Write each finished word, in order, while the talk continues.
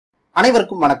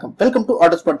அனைவருக்கும் வணக்கம். Welcome to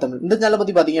ஆட்டோஸ்பாட் Tamil. இந்த சேனலை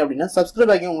பத்தி பாத்தீங்க அப்படின்னா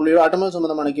சப்ஸ்கிரைப் ஆகி உங்களோட ஆட்டோமொபைல்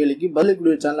சம்பந்தமான கேள்விக்கு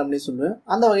பதிலளிக்கூடிய சேனல் அப்படின்னு சொல்லுவேன்.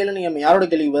 அந்த வகையில நீங்க யாரோட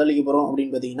கேள்விக்கு பதிலளிக்க போறோம்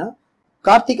அப்படின்னு பாத்தீங்கன்னா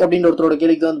கார்த்திக் அப்படின்ற ஒருத்தரோட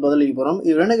கேள்விக்கு தான் பதிலளிக்க போறோம்.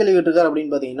 இவர் என்ன கேள்வி கேட்டிருக்காரு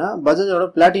அப்படின்னு பாத்தீங்கன்னா பஜாஜோட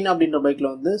பிளாட்டினா அப்படின்ற பைக்ல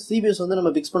வந்து சிபிஎஸ் வந்து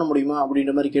நம்ம பிக்ஸ் பண்ண முடியுமா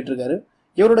அப்படின்ற மாதிரி கேட்டிருக்காரு.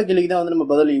 இவரோட கேள்விக்கு தான் வந்து நம்ம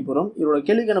பதிலளிக்க போறோம். இவரோட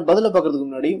கேள்விக்கான பதில பாக்குறதுக்கு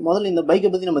முன்னாடி முதல்ல இந்த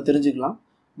பைக்கை பத்தி நம்ம தெரிஞ்சுக்கலாம்.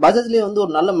 பஜாஜ்லேயே வந்து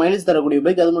ஒரு நல்ல மைலேஜ் தரக்கூடிய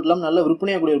பைக், அது மட்டும் இல்லாமல் நல்ல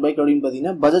விற்பனையாகக்கூடிய ஒரு பைக் அப்படின்னு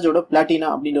பாத்தீங்கன்னா பஜாஜோட பிளாட்டினா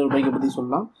அப்படின்ற ஒரு பைக்கை பத்தி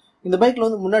சொல்லலாம். இந்த பைக்ல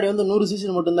வந்து முன்னாடி வந்து 100 சிசி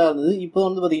மட்டும் தான் இருந்தது. இப்போ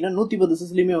வந்து பாத்தீங்கன்னா 110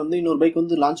 சிசிலுமே வந்து இன்னொரு பைக்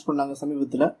வந்து லான்ச் பண்ணாங்க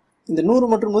சமீபத்துல. இந்த 100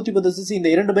 மற்றும் 110 சிசி இந்த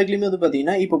இரண்டு பைக்லயுமே வந்து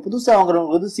பாத்தீங்கன்னா இப்போ புதுசா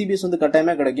வாங்குறவங்க வந்து சிபிஎஸ் வந்து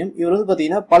கட்டாயமா கிடைக்கும். இவர் வந்து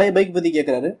பாத்தீங்கன்னா பழைய பைக் பத்தி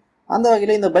கேட்கறாரு. அந்த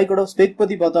வகையில இந்த பைக்கோட ஸ்பெக்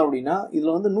பத்தி பார்த்தோம் அப்படின்னா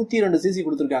இதுல வந்து 102 சிசி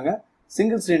கொடுத்திருக்காங்க,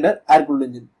 சிங்கிள் சிலிண்டர் ஏர் கூல்ட்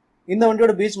இன்ஜின். இந்த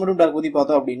வண்டியோட பீச் மற்றும் டார்க் பத்தி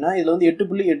பார்த்தோம் அப்படின்னா இதுல வந்து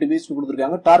 8.8 பீச்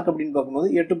கொடுத்திருக்காங்க. டார்க் அப்படின்னு பார்க்கும்போது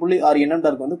 8.6 Nm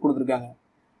டார்க் வந்து கொடுத்திருக்காங்க.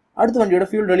 அடுத்து வண்டியோட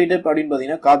ஃபியூல் ரெலி டைப் அப்படின்னு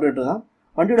பாத்தீங்கன்னா கார்பரேட்டர் தான்.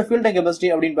 வண்டியோட ஃபியூல் டேங்க் கெபாசிட்டி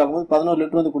அப்படின்னு பார்க்கும்போது 11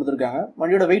 லிட்டர் வந்து கொடுத்திருக்காங்க.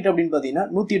 வண்டியோட வெயிட் அப்படின்னு பாத்தீங்கன்னா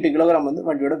 108 கிலோகிராம் வந்து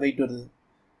வண்டியோட வெயிட் வருது.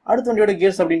 அடுத்து வண்டியோட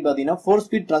கியர்ஸ் அப்படின்னு பாத்தீங்கன்னா 4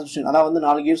 ஸ்பீட் டிரான்ஸ்மிஷன், அதாவது வந்து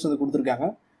 4 கியர்ஸ் வந்து கொடுத்திருக்காங்க.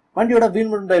 வண்டியோட வீல்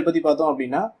மற்றும் டயர் பத்தி பார்த்தோம்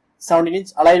அப்படின்னா 17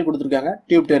 இன்ச் அலாயில் கொடுத்திருக்காங்க,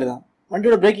 டியூப் டயர் தான்.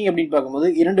 வண்டியோட பிரேக்கிங் அப்படின்னு பார்க்கும்போது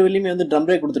 2 வீல்லையுமே வந்து ட்ரம்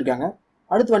பிரேக் கொடுத்திருக்காங்க.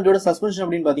 அடுத்து வண்டியோட சஸ்பென்ஷன்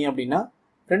அப்படின்னு பாத்தீங்க அப்படின்னா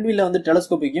ஃப்ரண்ட் வீல்ல வந்து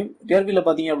டெலஸ்கோபிக்கும், ரியர் வீல்ல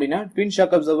பாத்தீங்க அப்படின்னா ட்வின்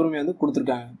ஷாக் அப்சர்வருமே வந்து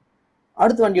கொடுத்திருக்காங்க.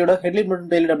 அடுத்து வண்டியோட ஹெட்லைட் மற்றும்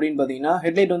டெய்லைட் அப்படின்னு பாத்தீங்கன்னா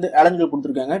ஹெட்லைட் வந்து அலஞ்சில்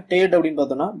கொடுத்திருக்காங்க. டெய்லைட் அப்படின்னு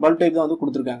பார்த்தோம்னா பல்ப் டைப் தான் வந்து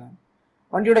கொடுத்திருக்காங்க.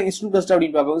 வண்டியோட இன்ஸ்ட்ருமெண்ட் கிளஸ்டர்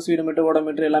அப்படின்னு பார்க்கும்போது ஸ்பீடோமீட்டர்,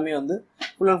 ஓடோமீட்டர் எல்லாமே வந்து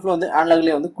ஃபுல் அண்ட் ஃபுல் வந்து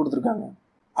அனலாக்லயே வந்து கொடுத்திருக்காங்க.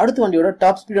 அடுத்து வண்டியோட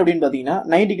டாப் ஸ்பீட் அப்படின்னு பாத்தீங்கன்னா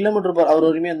 90 km/h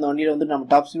வரையுமே அந்த வண்டியில வந்து நம்ம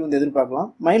டாப் ஸ்பீட் வந்து எதிர்பார்க்கலாம்.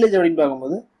 மைலேஜ் அப்படின்னு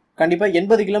பார்க்கும்போது கண்டிப்பா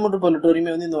 80 km/லிட்டர்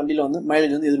வரையுமே வந்து இந்த வண்டியில வந்து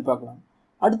மைலேஜ் வந்து எதிர்பார்க்கலாம்.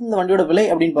 அடுத்து இந்த வண்டியோட விலை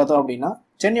அப்படின்னு பார்த்தோம் அப்படின்னா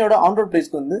சென்னையோட ஆன்ரோட்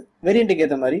பிரைஸ்க்கு வந்து வேரியண்ட்டுக்கு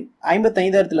ஏற்ற மாதிரி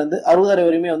 55,000 இருந்து 60,000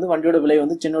 வரையுமே வந்து வண்டியோட விலை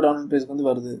வந்து சென்னையோட ஆன்ரோட் பிரைஸ்க்கு வந்து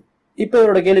வருது. இப்போ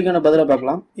இவரோட கேள்விக்கான பதில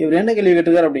பார்க்கலாம். இவர் என்ன கேள்வி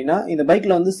கேட்டிருக்காரு அப்படின்னா இந்த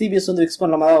பைக்ல வந்து சிபிஎஸ் வந்து ஃபிக்ஸ்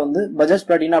பண்ணலாமா, வந்து பஜாஜ்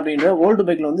பிளாட்டினா அப்படின்ற ஓல்டு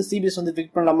பைக்ல வந்து சிபிஎஸ் வந்து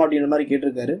ஃபிக்ஸ் பண்ணலாமா அப்படின்ற மாதிரி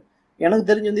கேட்டிருக்காரு. எனக்கு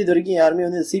தெரிஞ்சு வந்து இது வரைக்கும் யாருமே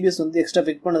வந்து சிபிஎஸ் வந்து எக்ஸ்ட்ரா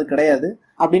ஃபிக்ஸ் பண்ணது கிடையாது.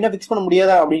 அப்படின்னா ஃபிக்ஸ் பண்ண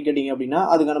முடியாதா அப்படின்னு கேட்டீங்க அப்படின்னா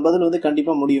அதுக்கான பதில் வந்து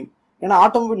கண்டிப்பா முடியும். ஏன்னா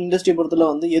ஆட்டோமொபைல் இண்டஸ்ட்ரி பொறுத்தல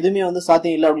வந்து எதுவுமே வந்து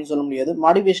சாத்தியம் இல்லை அப்படின்னு சொல்ல முடியாது.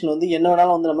 மாடிஃபிகேஷன் வந்து என்ன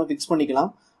வேணாலும் வந்து நம்ம ஃபிக்ஸ் பண்ணிக்கலாம்.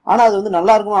 ஆனா அது வந்து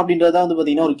நல்லா இருக்கும் அப்படின்றத வந்து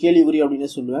பாத்தீங்கன்னா ஒரு கேள்விக்குறி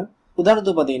அப்படின்னு சொல்லுவேன்.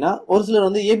 உதாரணத்துக்கு பாத்தீங்கன்னா ஒரு சிலர்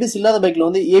வந்து ஏபிஎஸ் இல்லாத பைக்ல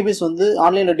வந்து ஏபிஎஸ் வந்து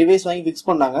ஆன்லைன்ல டிவைஸ் வாங்கி ஃபிக்ஸ்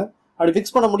பண்ணாங்க. அப்படி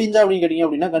ஃபிக்ஸ் பண்ண முடிஞ்சா அப்படின்னு கேட்டீங்க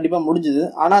அப்படின்னா கண்டிப்பா முடிஞ்சது.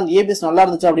 ஆனா அந்த ஏபிஎஸ் நல்லா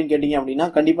இருந்துச்சு அப்படின்னு கேட்டீங்க அப்படின்னா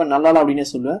கண்டிப்பா நல்லா இல்லை அப்படின்னு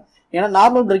சொல்லுவேன். ஏன்னா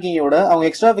நார்மல் பிரேக்கிங்கோட அவங்க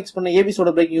எக்ஸ்ட்ரா ஃபிக்ஸ் பண்ண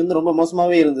ஏபிஎஸோட பிரேக்கிங் வந்து ரொம்ப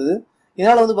மோசமாவே இருந்தது.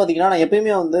 இதனால வந்து பாத்தீங்கன்னா நான்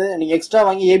எப்பயுமே வந்து நீங்க எக்ஸ்ட்ரா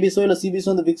வாங்கி ஏபிஎஸோ இல்ல சிபிஎஸ்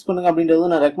வந்து ஃபிக்ஸ் பண்ணுங்க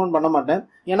அப்படின்றது நான் ரெக்கமெண்ட் பண்ண மாட்டேன்.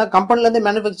 ஏன்னா கம்பெனில இருந்து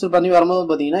மேனுஃபேக்சர் பண்ணி வரும்போது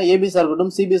பாத்தீங்கன்னா ஏபிஎஸ்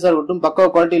இருக்கட்டும் சிபிஎஸ் இருக்கட்டும் பக்கா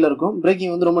குவாலிட்டியில இருக்கும்,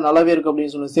 பிரேக்கிங் வந்து ரொம்ப நல்லாவே இருக்கும்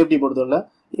அப்படின்னு சொல்லி சேஃப்டி பொறுத்தவரை.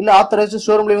 இல்ல ஆத்தரைஸ்ட்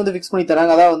ஷோரூம்லயே வந்து ஃபிக்ஸ் பண்ணி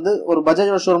தராங்க, அதாவது வந்து ஒரு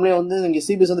பஜாஜ் ஷோரூம்லயே வந்து நீங்க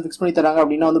சிபிஎஸ் வந்து ஃபிக்ஸ் பண்ணி தராங்க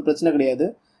அப்படின்னா வந்து பிரச்சனை கிடையாது.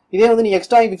 இதே வந்து நீங்க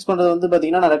எக்ஸ்ட்ரா ஃபிக்ஸ் பண்றது வந்து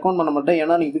பாத்தீங்கன்னா நான் ரெக்கமெண்ட் பண்ண மாட்டேன்.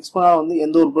 ஏன்னா நீங்க ஃபிக்ஸ் பண்ணா வந்து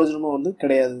எந்த ஒரு பிரயோஜனமும் வந்து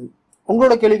கிடையாது.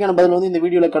 உங்களோட கேள்விக்கான பதில் வந்து இந்த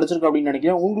வீடியோல கிடைச்சிருக்கு அப்படின்னு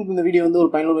நினைக்கிறேன். உங்களுக்கு இந்த வீடியோ வந்து ஒரு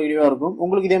பயனுள்ள வீடியோவா இருக்கும்.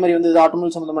 உங்களுக்கு இதே மாதிரி வந்து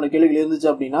ஆட்டோமொபைல் சம்பந்தமான கேள்விகள் இருந்துச்சு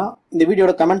அப்படின்னா இந்த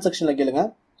வீடியோட கமெண்ட் செக்ஷன்ல கேளுங்க.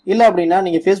 இல்ல அப்படின்னா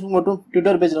நீங்க Facebook மற்றும்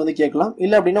ட்விட்டர் பேஜ்ல வந்து கேட்கலாம்.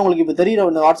 இல்ல அப்படின்னா உங்களுக்கு இப்ப தெரியுற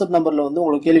இந்த வாட்ஸ்அப் நம்பர்ல வந்து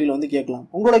உங்களுக்கு கேள்விகளை வந்து கேட்கலாம்.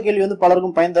 உங்களோட கேள்வி வந்து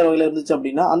பலருக்கும் பயன் தர வகையில இருந்துச்சு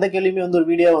அப்படின்னா அந்த கேள்வியுமே வந்து ஒரு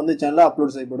வீடியோ வந்து சேனல்ல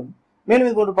அப்லோட் செய்யப்படும். மேலும்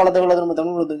இது போன்ற பல தகவல் நம்ம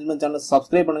தமிழ் சேனலை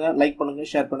சப்ஸ்கிரைப் பண்ணுங்க, லைக் பண்ணுங்க,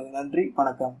 ஷேர் பண்ணுங்க. நன்றி,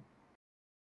 வணக்கம்.